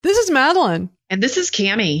This is Madeline. And this is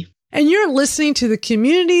Cami. And you're listening to the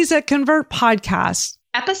Communities That Convert podcast.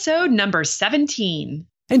 Episode number 17.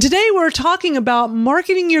 And today we're talking about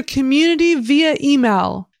marketing your community via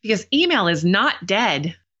email. Because email is not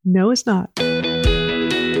dead. No, it's not.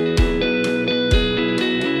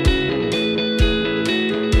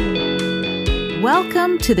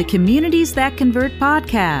 Welcome to the Communities That Convert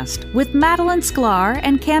podcast with Madeline Sklar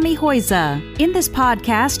and Cami Hoyza. In this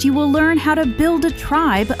podcast, you will learn how to build a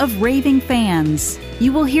tribe of raving fans.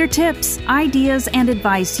 You will hear tips, ideas, and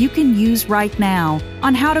advice you can use right now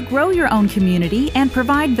on how to grow your own community and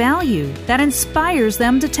provide value that inspires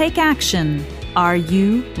them to take action. Are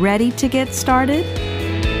you ready to get started?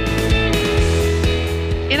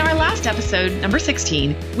 In our last episode, number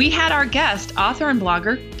 16, we had our guest, author and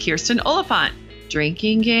blogger, Kirsten Oliphant.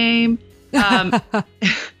 Drinking game.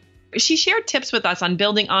 She shared tips with us on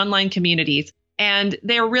building online communities, and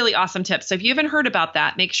they're really awesome tips. So if you haven't heard about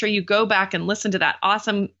that, make sure you go back and listen to that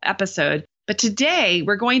awesome episode. But today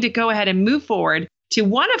we're going to go ahead and move forward to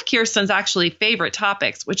one of Kirsten's actually favorite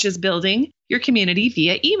topics, which is building your community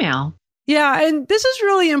via email. Yeah, and this is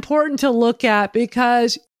really important to look at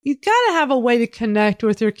because you got to have a way to connect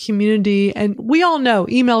with your community. And we all know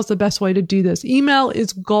email is the best way to do this. Email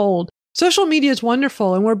is gold. Social media is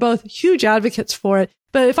wonderful, and we're both huge advocates for it.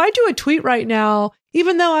 But if I do a tweet right now,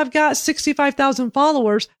 even though I've got 65,000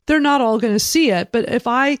 followers, they're not all going to see it. But if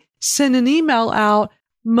I send an email out,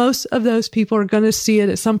 most of those people are going to see it.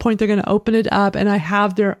 At some point, they're going to open it up, and I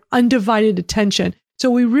have their undivided attention.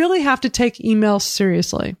 So we really have to take email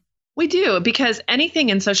seriously. We do, because anything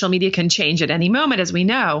in social media can change at any moment, as we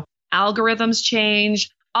know. Algorithms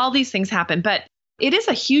change, all these things happen. But it is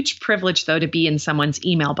a huge privilege, though, to be in someone's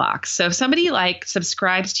email box. So if somebody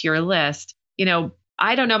subscribes to your list,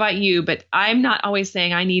 I don't know about you, but I'm not always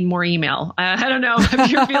saying I need more email. I don't know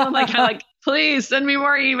if you're feeling please send me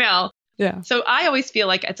more email. Yeah. So I always feel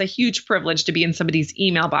like it's a huge privilege to be in somebody's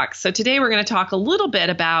email box. So today we're going to talk a little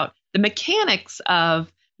bit about the mechanics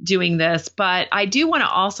of doing this, but I do want to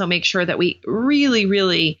also make sure that we really,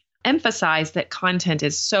 really emphasize that content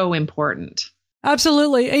is so important.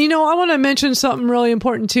 Absolutely. And I want to mention something really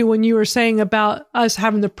important too. When you were saying about us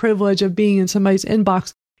having the privilege of being in somebody's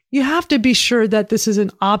inbox, you have to be sure that this is an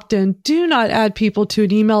opt-in. Do not add people to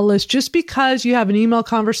an email list just because you have an email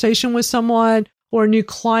conversation with someone or a new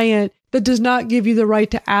client. That does not give you the right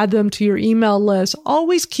to add them to your email list.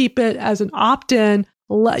 Always keep it as an opt-in.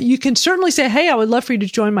 You can certainly say, hey, I would love for you to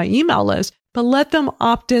join my email list, but let them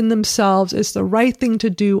opt in themselves. It's the right thing to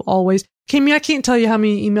do always. Cami, I can't tell you how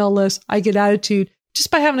many email lists I get added to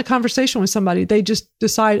just by having a conversation with somebody. They just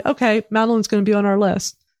decide, okay, Madeline's going to be on our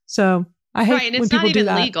list. So I hate when people do that. And it's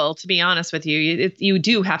not even legal, to be honest with you. You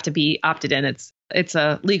do have to be opted in. It's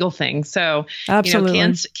a legal thing. So, absolutely.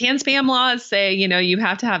 Can spam laws say, you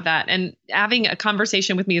have to have that. And having a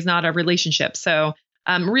conversation with me is not a relationship. So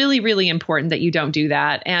really, really important that you don't do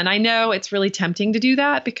that. And I know it's really tempting to do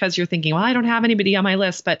that because you're thinking, well, I don't have anybody on my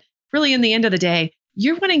list. But really, in the end of the day,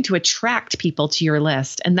 you're wanting to attract people to your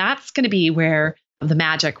list. And that's going to be where the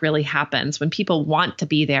magic really happens, when people want to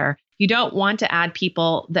be there. You don't want to add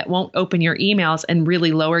people that won't open your emails and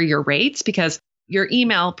really lower your rates, because your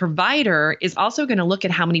email provider is also going to look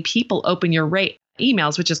at how many people open your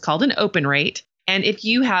emails, which is called an open rate. And if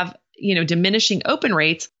you have, diminishing open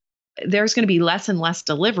rates, there's going to be less and less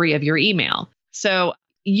delivery of your email. So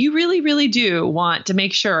you really, really do want to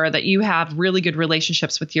make sure that you have really good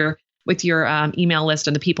relationships with your email list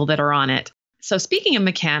and the people that are on it. So speaking of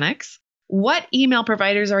mechanics, what email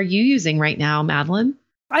providers are you using right now, Madeline?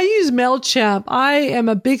 I use MailChimp. I am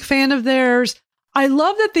a big fan of theirs. I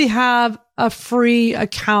love that they have a free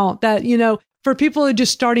account that, for people who are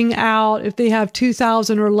just starting out, if they have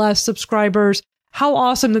 2,000 or less subscribers, how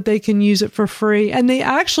awesome that they can use it for free. And they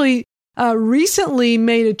actually recently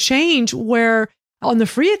made a change where on the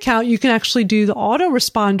free account, you can actually do the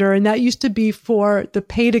autoresponder, and that used to be for the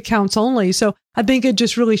paid accounts only. So I think it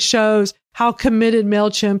just really shows how committed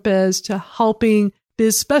MailChimp is to helping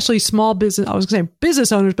especially small business, I was going to say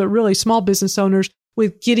business owners, but really small business owners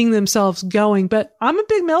with getting themselves going. But I'm a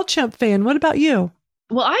big MailChimp fan. What about you?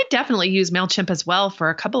 Well, I definitely use MailChimp as well for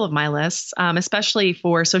a couple of my lists, especially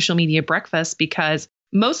for social media breakfast, because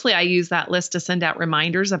mostly I use that list to send out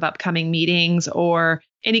reminders of upcoming meetings or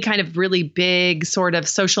any kind of really big sort of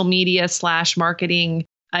social media / marketing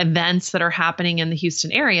events that are happening in the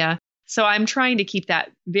Houston area. So I'm trying to keep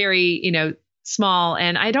that very, small,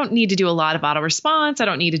 and I don't need to do a lot of auto response. I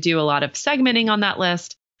don't need to do a lot of segmenting on that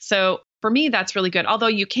list. So for me, that's really good. Although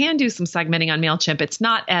you can do some segmenting on MailChimp, it's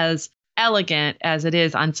not as elegant as it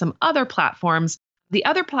is on some other platforms. The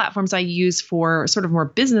other platforms I use for sort of more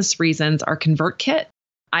business reasons are ConvertKit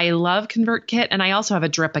I love ConvertKit, and I also have a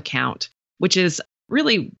Drip account, which is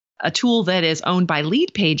really a tool that is owned by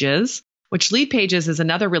Leadpages, which Leadpages is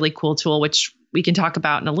another really cool tool, which we can talk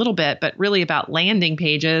about in a little bit, but really about landing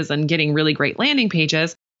pages and getting really great landing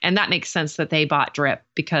pages. And that makes sense that they bought Drip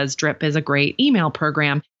because Drip is a great email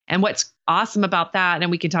program. And what's awesome about that, and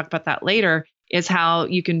we can talk about that later, is how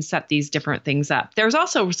you can set these different things up. There's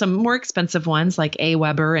also some more expensive ones like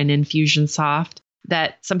Aweber and Infusionsoft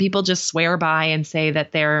that some people just swear by and say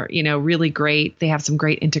that they're, really great. They have some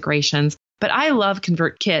great integrations. But I love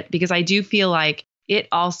ConvertKit because I do feel like it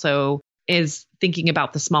also is thinking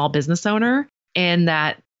about the small business owner, and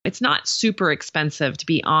that it's not super expensive to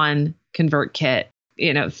be on ConvertKit.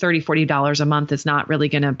 $30, $40 a month is not really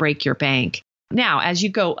going to break your bank. Now, as you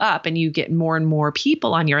go up and you get more and more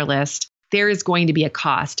people on your list, there is going to be a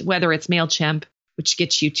cost, whether it's MailChimp, which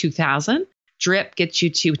gets you 2,000, Drip gets you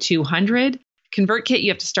to 200. ConvertKit, you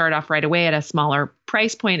have to start off right away at a smaller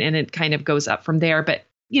price point, and it kind of goes up from there. But,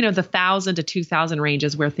 the 1,000 to 2,000 range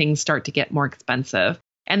is where things start to get more expensive,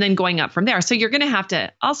 and then going up from there. So you're going to have to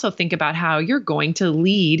also think about how you're going to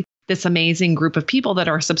lead this amazing group of people that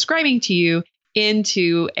are subscribing to you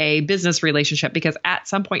into a business relationship, because at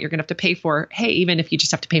some point you're going to have to pay for, hey, even if you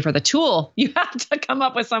just have to pay for the tool, you have to come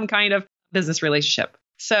up with some kind of business relationship.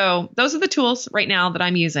 So those are the tools right now that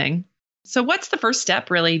I'm using. So what's the first step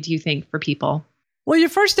really, do you think, for people? Well, your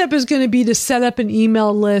first step is going to be to set up an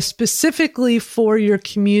email list specifically for your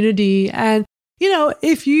community. And,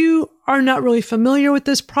 if you are not really familiar with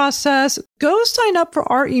this process, go sign up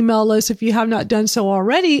for our email list if you have not done so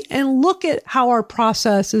already, and look at how our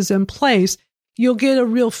process is in place. You'll get a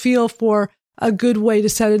real feel for a good way to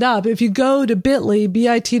set it up. If you go to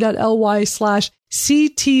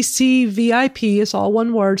bit.ly/CTCVIP, it's all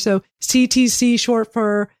one word. So CTC short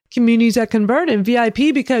for Communities That Convert, and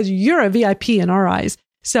VIP because you're a VIP in our eyes.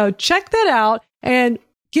 So check that out and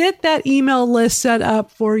get that email list set up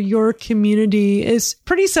for your community. It's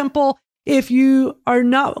pretty simple. If you are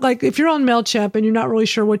not, if you're on MailChimp and you're not really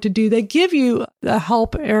sure what to do, they give you a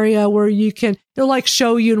help area where they'll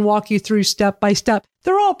show you and walk you through step by step.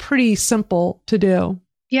 They're all pretty simple to do.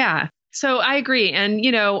 Yeah. So I agree. And,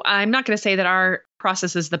 I'm not going to say that our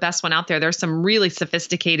process is the best one out there. There's some really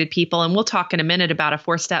sophisticated people, and we'll talk in a minute about a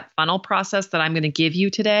 4-step funnel process that I'm going to give you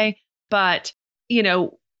today. But,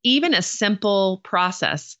 even a simple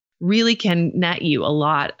process really can net you a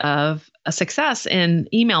lot of success in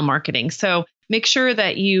email marketing. So make sure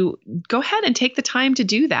that you go ahead and take the time to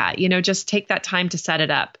do that. Just take that time to set it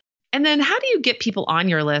up. And then how do you get people on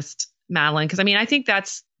your list, Madeline? Because I think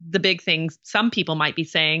that's the big thing some people might be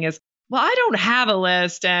saying is, well, I don't have a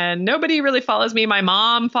list and nobody really follows me. My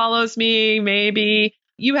mom follows me, maybe.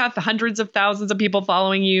 You have hundreds of thousands of people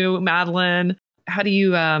following you, Madeline. How do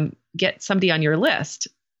you get somebody on your list?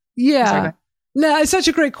 Yeah. No, it's such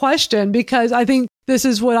a great question, because I think this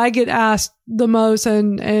is what I get asked the most.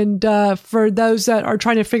 And for those that are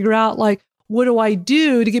trying to figure out, what do I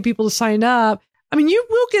do to get people to sign up? You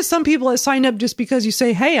will get some people that sign up just because you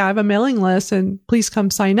say, hey, I have a mailing list and please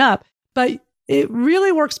come sign up. But it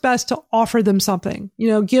really works best to offer them something,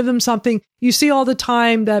 give them something. You see all the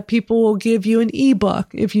time that people will give you an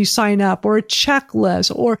ebook if you sign up, or a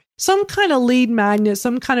checklist, or some kind of lead magnet,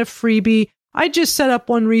 some kind of freebie. I just set up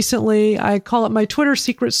one recently. I call it my Twitter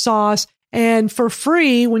secret sauce. And for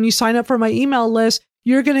free, when you sign up for my email list,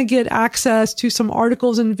 you're going to get access to some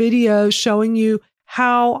articles and videos showing you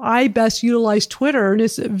how I best utilize Twitter. And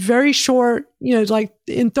it's very short,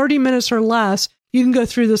 in 30 minutes or less, you can go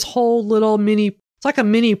through this whole little it's like a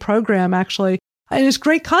mini program actually. And it's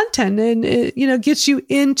great content, and it, gets you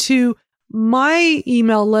into my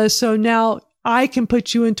email list. So now I can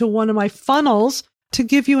put you into one of my funnels to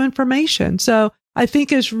give you information. So I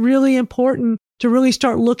think it's really important to really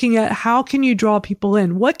start looking at how can you draw people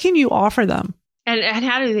in? What can you offer them? And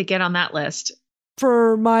how do they get on that list?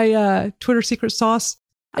 For my Twitter secret sauce,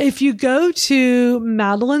 if you go to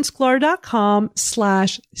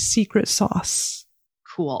MadelineSclar.com/secret sauce.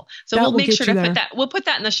 Cool. So we'll make sure to put that. We'll put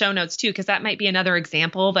that in the show notes too, because that might be another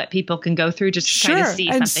example that people can go through just to kind of see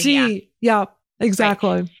something. Yeah, exactly.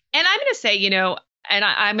 Right. And I'm going to say, and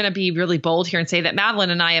I'm going to be really bold here and say that Madeline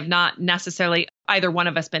and I have not necessarily, either one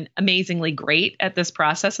of us, been amazingly great at this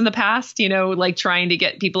process in the past, trying to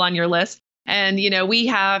get people on your list. And, we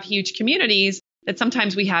have huge communities that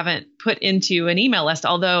sometimes we haven't put into an email list.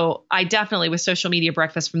 Although I definitely, with Social Media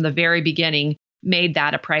Breakfast from the very beginning, made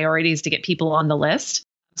that a priority, is to get people on the list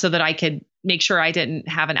so that I could make sure I didn't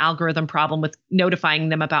have an algorithm problem with notifying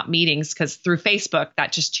them about meetings, because through Facebook,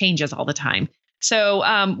 that just changes all the time. So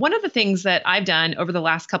one of the things that I've done over the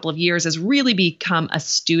last couple of years is really become a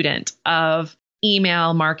student of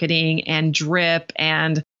email marketing and drip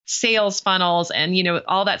and sales funnels and,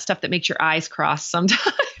 all that stuff that makes your eyes cross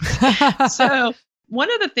sometimes. So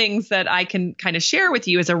one of the things that I can kind of share with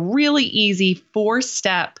you is a really easy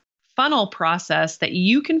 4-step funnel process that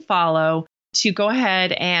you can follow to go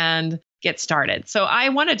ahead and get started. So I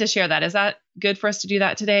wanted to share that. Is that good for us to do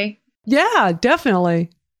that today? Yeah,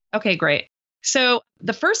 definitely. Okay, great. So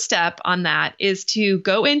the first step on that is to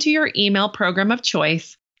go into your email program of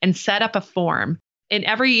choice and set up a form. In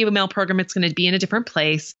every email program, it's going to be in a different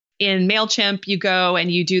place. In MailChimp, you go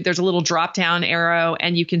and there's a little drop-down arrow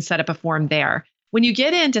and you can set up a form there. When you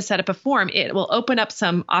get in to set up a form, it will open up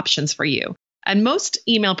some options for you. And most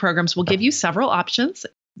email programs will give you several options.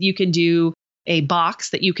 You can do a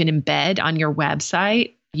box that you can embed on your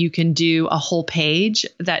website. You can do a whole page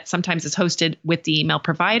that sometimes is hosted with the email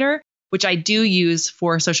provider, which I do use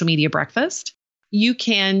for Social Media Breakfast. You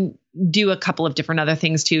can do a couple of different other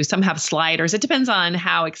things too. Some have sliders. It depends on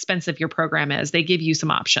how expensive your program is. They give you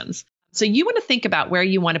some options. So you want to think about where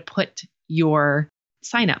you want to put your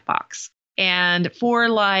sign up box. And for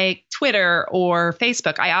like Twitter or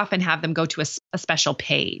Facebook, I often have them go to a special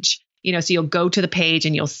page. So you'll go to the page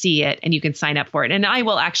and you'll see it and you can sign up for it. And I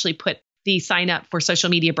will actually put the sign up for Social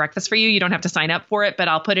Media Breakfast for you. You don't have to sign up for it, but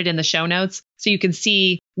I'll put it in the show notes so you can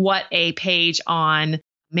see what a page on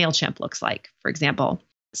MailChimp looks like, for example.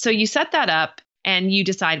 So you set that up and you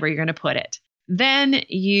decide where you're going to put it. Then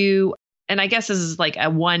and I guess this is like a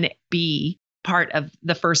 1B part of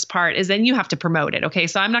the first part, is then you have to promote it. Okay.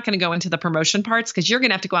 So I'm not going to go into the promotion parts because you're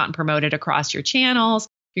going to have to go out and promote it across your channels.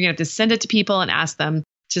 You're going to have to send it to people and ask them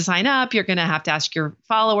to sign up. You're going to have to ask your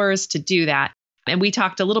followers to do that. And we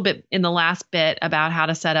talked a little bit in the last bit about how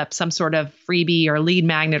to set up some sort of freebie or lead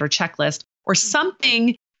magnet or checklist or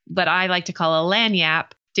something that I like to call a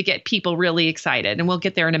lanyap to get people really excited. And we'll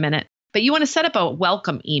get there in a minute. But you want to set up a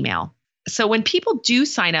welcome email. So when people do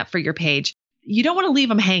sign up for your page, you don't want to leave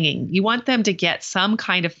them hanging. You want them to get some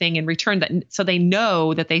kind of thing in return so they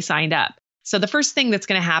know that they signed up. So the first thing that's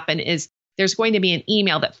going to happen is there's going to be an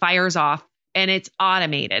email that fires off and it's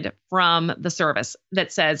automated from the service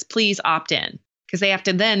that says, please opt in, because they have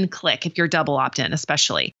to then click if you're double opt-in,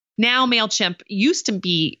 especially. Now, MailChimp used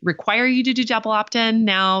to require you to do double opt-in.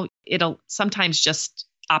 Now it'll sometimes just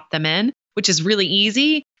opt them in, which is really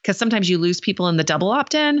easy because sometimes you lose people in the double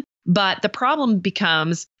opt-in. But the problem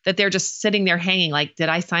becomes that they're just sitting there hanging like, did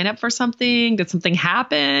I sign up for something? Did something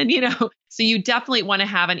happen? So you definitely want to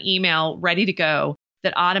have an email ready to go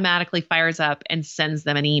that automatically fires up and sends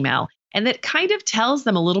them an email. And that kind of tells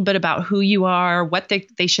them a little bit about who you are, what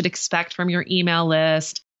they should expect from your email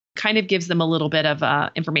list, kind of gives them a little bit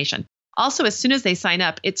of information. Also, as soon as they sign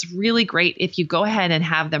up, it's really great if you go ahead and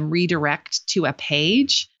have them redirect to a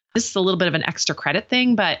page. This is a little bit of an extra credit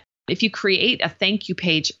thing, but if you create a thank you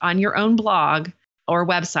page on your own blog or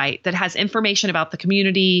website that has information about the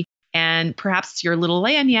community and perhaps your little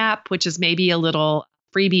lanyap, which is maybe a little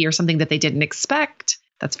freebie or something that they didn't expect.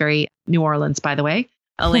 That's very New Orleans, by the way.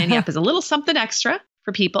 A lanyap is a little something extra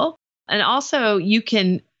for people. And also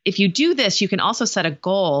if you do this, you can also set a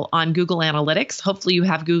goal on Google Analytics. Hopefully you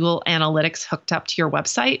have Google Analytics hooked up to your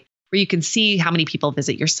website where you can see how many people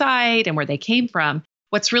visit your site and where they came from.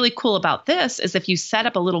 What's really cool about this is if you set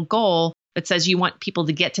up a little goal that says you want people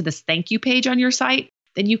to get to this thank you page on your site,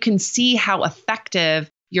 then you can see how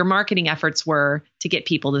effective your marketing efforts were to get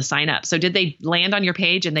people to sign up. So did they land on your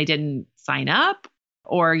page and they didn't sign up?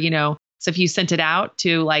 Or, so if you sent it out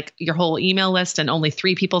to like your whole email list and only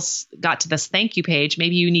 3 people got to this thank you page,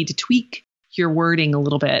 maybe you need to tweak your wording a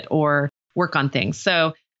little bit or work on things.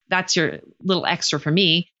 So that's your little extra for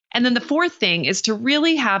me. And then the fourth thing is to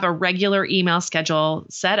really have a regular email schedule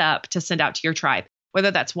set up to send out to your tribe,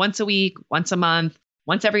 whether that's once a week, once a month,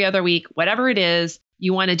 once every other week, whatever it is,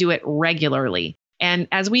 you want to do it regularly. And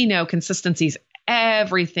as we know, consistency is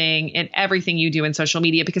everything in everything you do in social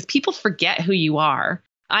media because people forget who you are.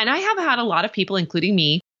 And I have had a lot of people, including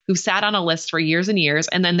me, who sat on a list for years and years,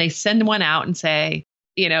 and then they send one out and say,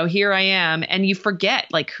 here I am. And you forget,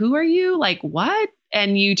 like, who are you? Like, what?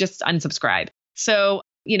 And you just unsubscribe. So,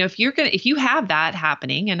 if you have that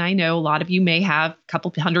happening, and I know a lot of you may have a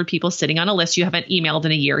couple hundred people sitting on a list you haven't emailed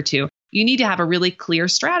in a year or two, you need to have a really clear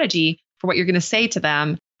strategy for what you're going to say to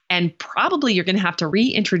them. And probably you're going to have to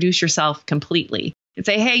reintroduce yourself completely and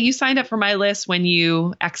say, hey, you signed up for my list when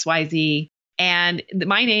you XYZ. And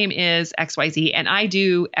my name is XYZ and I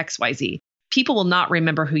do XYZ. People will not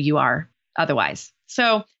remember who you are otherwise.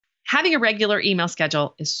 So having a regular email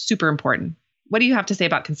schedule is super important. What do you have to say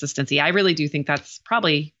about consistency? I really do think that's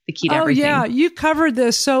probably the key to everything. Oh, yeah. You covered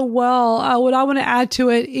this so well. What I want to add to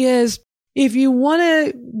it is if you want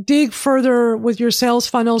to dig further with your sales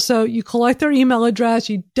funnel, so you collect their email address,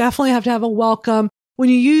 you definitely have to have a welcome. When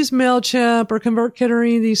you use MailChimp or ConvertKit or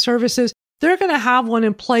any of these services, they're going to have one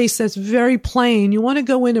in place that's very plain. You want to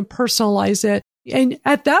go in and personalize it. And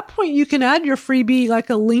at that point, you can add your freebie, like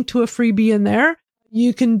a link to a freebie in there.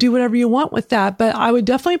 You can do whatever you want with that, but I would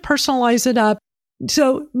definitely personalize it up.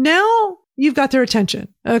 So now you've got their attention.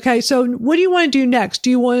 Okay. So what do you want to do next? Do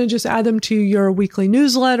you want to just add them to your weekly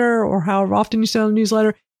newsletter or however often you send a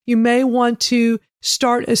newsletter? You may want to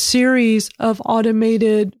start a series of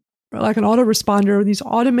automated, like an autoresponder, these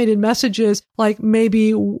automated messages, like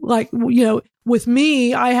maybe like, with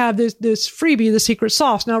me, I have this freebie, the secret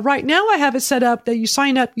sauce. Now, right now I have it set up that you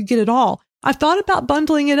sign up, you get it all. I've thought about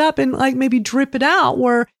bundling it up and like maybe drip it out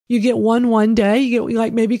where you get one day, you get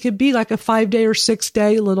like, maybe it could be like a 5-day or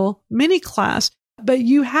 6-day little mini class, but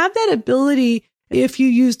you have that ability if you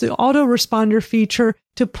use the autoresponder feature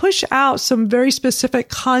to push out some very specific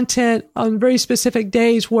content on very specific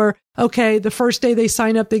days where, okay, the first day they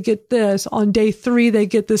sign up, they get this. On day 3, they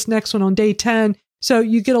get this next one on day 10. So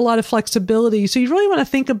you get a lot of flexibility. So you really want to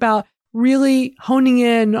think about really honing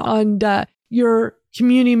in on your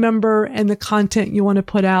community member and the content you want to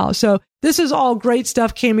put out. So this is all great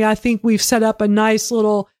stuff, Cami. I think we've set up a nice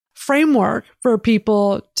little framework for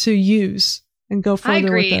people to use and go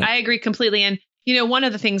further with it. I agree completely. And, one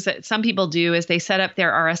of the things that some people do is they set up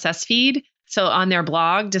their RSS feed. So on their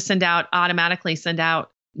blog to automatically send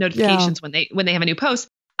out notifications when they have a new post.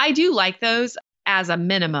 I do like those as a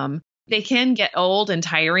minimum. They can get old and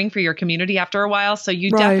tiring for your community after a while. So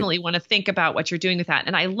you definitely want to think about what you're doing with that.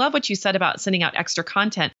 And I love what you said about sending out extra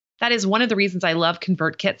content. That is one of the reasons I love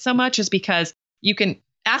ConvertKit so much, is because you can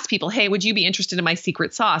ask people, hey, would you be interested in my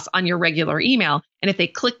secret sauce on your regular email? And if they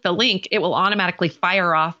click the link, it will automatically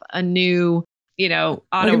fire off a new,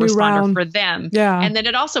 autoresponder for them. Yeah. And then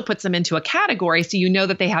it also puts them into a category. So you know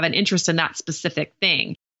that they have an interest in that specific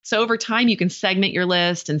thing. So over time, you can segment your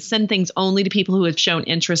list and send things only to people who have shown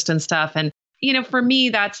interest and stuff. And, for me,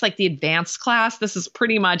 that's like the advanced class. This is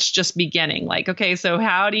pretty much just beginning. Like, okay, so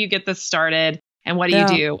how do you get this started and what do you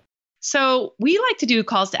do? So we like to do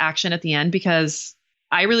calls to action at the end because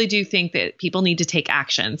I really do think that people need to take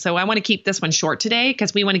action. So I want to keep this one short today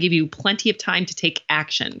because we want to give you plenty of time to take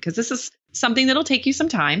action because this is something that'll take you some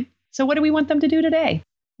time. So what do we want them to do today?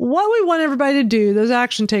 What we want everybody to do, those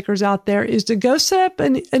action takers out there, is to go set up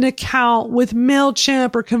an account with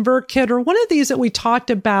MailChimp or ConvertKit or one of these that we talked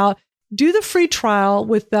about. Do the free trial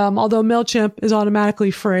with them, although MailChimp is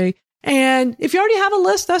automatically free. And if you already have a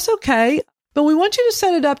list, that's okay. But we want you to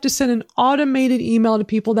set it up to send an automated email to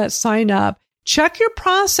people that sign up. Check your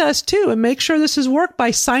process too and make sure this has worked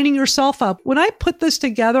by signing yourself up. When I put this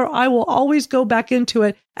together, I will always go back into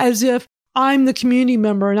it as if I'm the community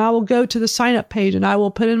member, and I will go to the sign up page and I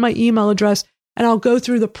will put in my email address and I'll go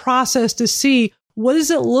through the process to see what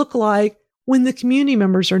does it look like when the community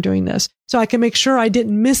members are doing this. So I can make sure I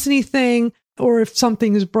didn't miss anything or if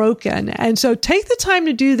something is broken. And so take the time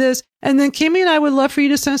to do this. And then Cami and I would love for you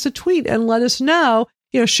to send us a tweet and let us know,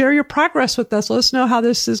 share your progress with us. Let us know how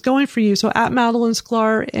this is going for you. So at Madeline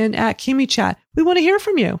Sklar and at Cami Chat, we want to hear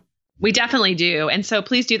from you. We definitely do. And so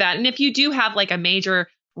please do that. And if you do have like a major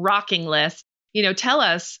rocking list, tell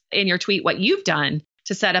us in your tweet what you've done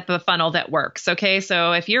to set up a funnel that works. Okay.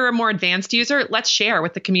 So if you're a more advanced user, let's share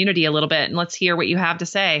with the community a little bit and let's hear what you have to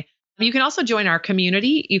say. You can also join our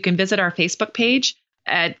community. You can visit our Facebook page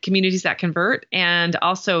at Communities That Convert. And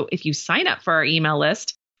also, if you sign up for our email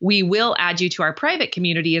list, we will add you to our private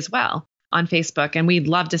community as well on Facebook. And we'd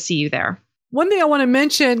love to see you there. One thing I want to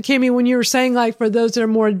mention, Cami, when you were saying like for those that are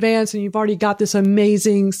more advanced and you've already got this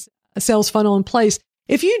amazing sales funnel in place,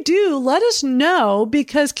 if you do, let us know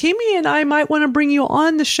because Cami and I might want to bring you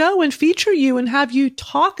on the show and feature you and have you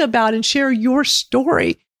talk about and share your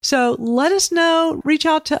story. So let us know, reach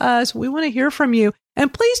out to us. We want to hear from you.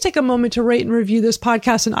 And please take a moment to rate and review this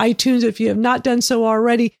podcast on iTunes if you have not done so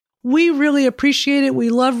already. We really appreciate it. We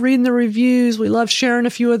love reading the reviews. We love sharing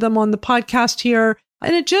a few of them on the podcast here.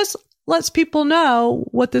 And it just lets people know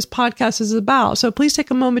what this podcast is about. So please take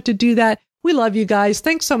a moment to do that. We love you guys.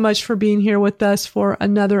 Thanks so much for being here with us for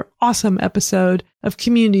another awesome episode of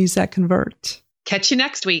Communities That Convert. Catch you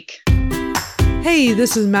next week. Hey,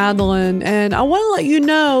 this is Madeline, and I want to let you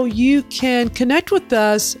know you can connect with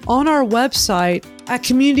us on our website at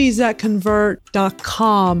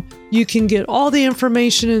communitiesthatconvert.com. You can get all the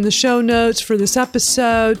information in the show notes for this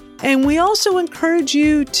episode, and we also encourage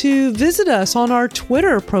you to visit us on our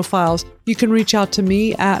Twitter profiles. You can reach out to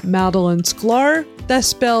me at Madeline Sklar. That's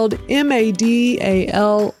spelled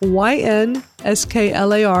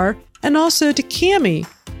MADALYNSKLAR, and also to Cami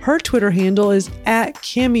Her Twitter handle is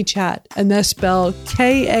 @CamiChat, and that's spelled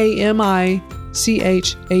KAMICHAT.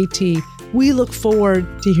 We look forward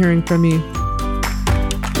to hearing from you.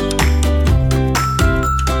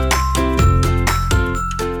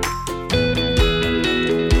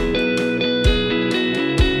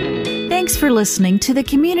 Thanks for listening to the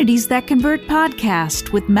Communities That Convert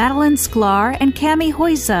podcast with Madeline Sklar and Cami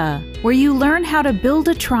Hoyza, where you learn how to build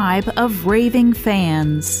a tribe of raving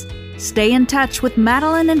fans. Stay in touch with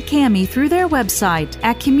Madeline and Cami through their website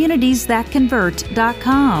at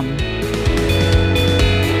communitiesthatconvert.com.